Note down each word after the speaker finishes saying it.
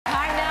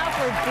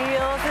for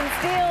deals and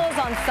steals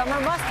on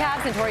summer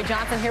must-haves. And Tori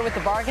Johnson here with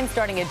the bargain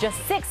starting at just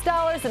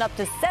 $6 and up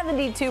to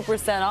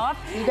 72% off.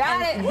 You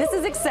got it. This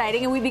is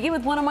exciting, and we begin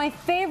with one of my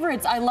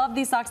favorites. I love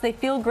these socks. They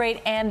feel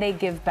great, and they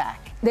give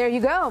back. There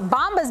you go.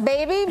 Bombas,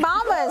 baby.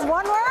 Bombas.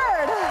 One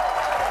word.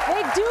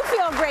 They do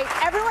feel great.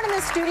 Everyone in the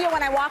studio,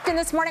 when I walked in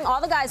this morning,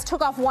 all the guys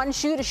took off one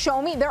shoe to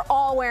show me. They're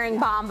all wearing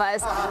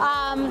Bombas.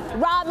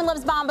 Robin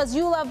loves Bombas.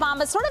 You love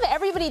Bombas. Sort of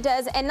everybody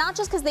does. And not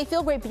just because they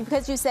feel great, but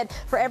because you said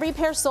for every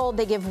pair sold,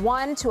 they give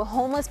one to a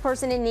homeless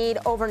person in need.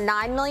 Over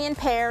 9 million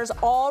pairs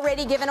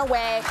already given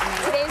away.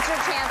 Today's your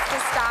chance to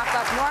stock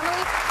up.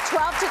 Normally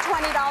 $12 to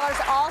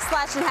 $20, all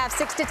slashed in half,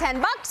 $6 to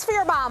 $10 for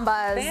your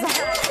Bombas.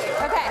 Fantastic.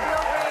 Okay.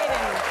 Feel great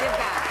and give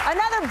back.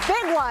 Another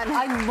big one.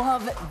 I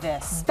love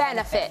this.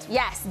 Benefit.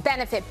 Yes,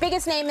 Benefit.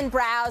 Biggest name in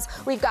brows.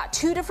 We've got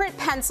 2 different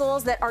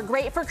pencils that are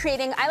great for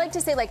creating, I like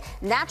to say, like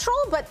natural,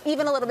 but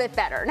even a little bit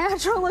better.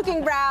 Natural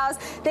looking brows.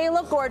 They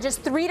look gorgeous.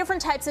 3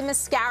 different types of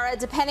mascara,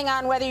 depending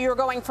on whether you're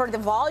going for the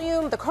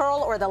volume, the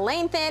curl, or the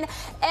lengthen.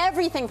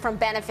 Everything from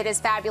Benefit is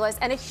fabulous,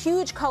 and a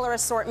huge color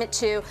assortment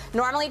too.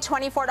 Normally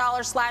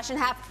 $24 slash in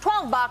half,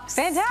 $12.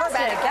 Fantastic. For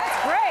Benefit.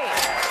 That's great.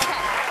 Okay.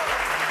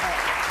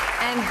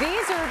 And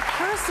these are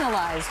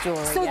personalized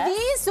jewelry. So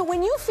so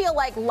when you feel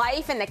like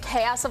life and the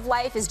chaos of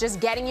life is just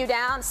getting you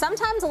down,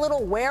 sometimes a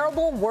little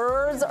wearable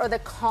words or the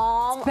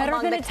calm it's better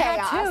among than the a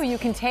chaos. tattoo. You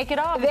can take it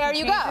off. There if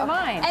you change go. Your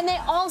mind. And they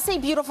all say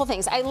beautiful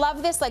things. I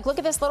love this. Like, look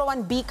at this little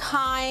one. Be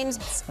kind.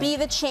 Be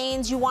the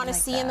change you want to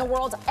see in the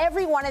world.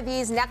 Every one of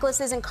these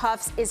necklaces and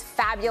cuffs is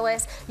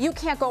fabulous. You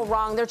can't go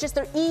wrong. They're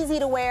easy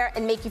to wear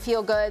and make you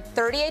feel good.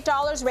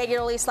 $38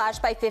 regularly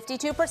slashed by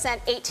 52%,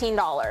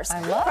 $18. I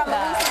love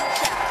that.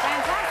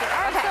 Fantastic. All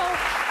right, okay. so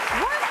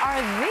what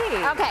are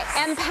these? Okay,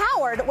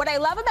 Empowered. What I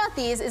love about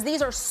these is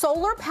these are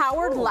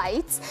solar-powered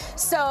lights,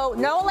 so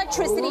no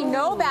electricity,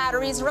 no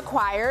batteries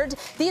required.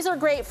 These are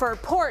great for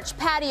porch,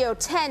 patio,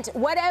 tent,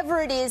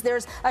 whatever it is.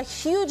 There's a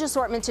huge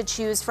assortment to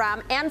choose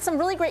from, and some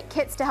really great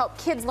kits to help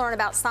kids learn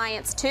about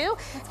science too.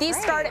 These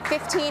start at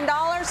 $15,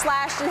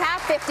 slashed in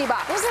half, $50.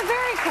 Those are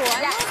very cool.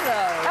 I love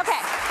those. Okay.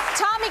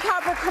 Tommy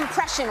Copper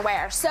compression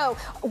wear. So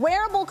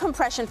wearable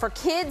compression for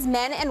kids,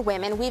 men, and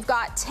women. We've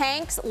got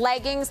tanks,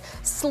 leggings,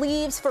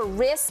 sleeves for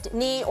wrist,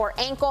 knee, or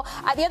ankle.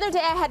 The other day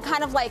I had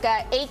kind of like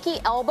a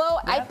achy elbow.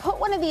 Yep. I put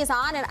one of these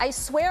on and I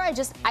swear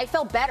I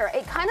felt better.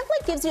 It kind of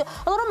like gives you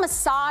a little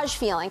massage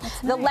feeling.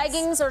 The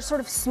leggings are sort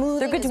of smooth.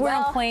 They're good to wear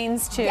on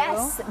planes too.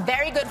 Yes,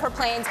 very good for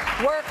planes.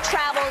 Work,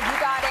 travel, you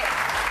got it.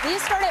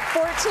 These start at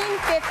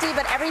 $14.50,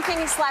 but everything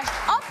is slashed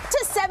up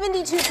to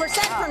 72%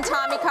 from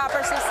Tommy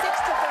Copper, so $6 to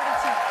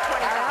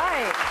 $32.25. All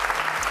right.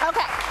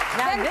 Okay.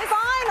 Now then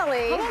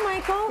finally, hello,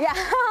 Michael. Yeah,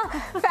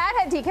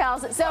 fathead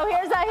decals. So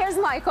here's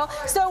Michael.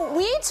 So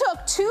we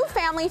took 2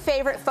 family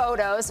favorite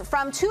photos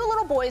from 2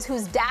 little boys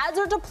whose dads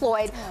are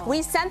deployed.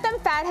 We sent them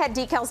fathead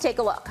decals. Take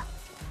a look.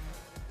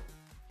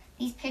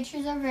 These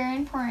pictures are very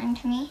important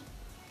to me.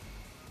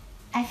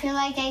 I feel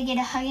like I get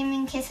to hug him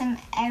and kiss him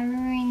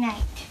every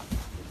night.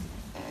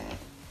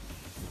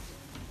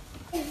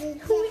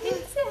 Who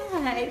is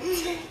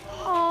that?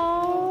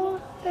 Oh,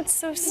 that's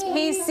so sweet.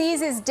 He sees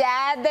his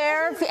dad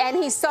there, and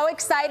he's so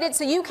excited.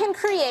 So you can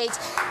create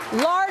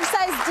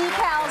large-size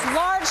decals,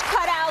 large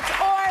cutouts,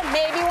 or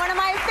maybe one of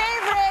my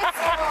favorites,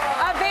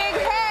 a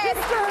big head.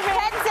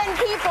 Heads and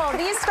people.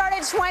 These start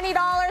at $20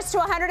 to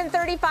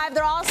 $135.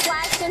 They're all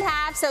slashed in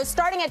half. So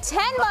starting at $10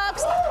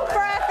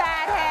 for a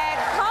fat head.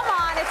 Come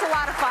on, it's a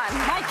lot of fun.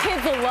 My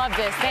kids will love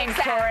this. Thanks,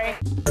 Tori.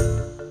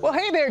 Well,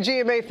 hey there,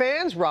 GMA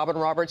fans. Robin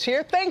Roberts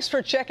here. Thanks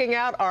for checking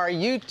out our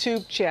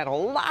YouTube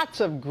channel. Lots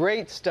of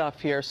great stuff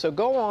here. So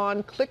go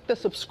on, click the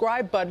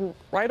subscribe button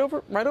right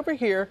over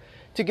here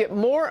to get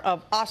more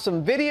of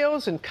awesome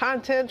videos and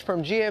content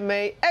from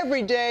GMA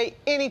every day,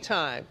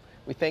 anytime.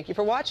 We thank you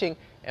for watching,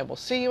 and we'll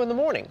see you in the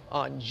morning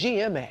on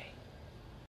GMA.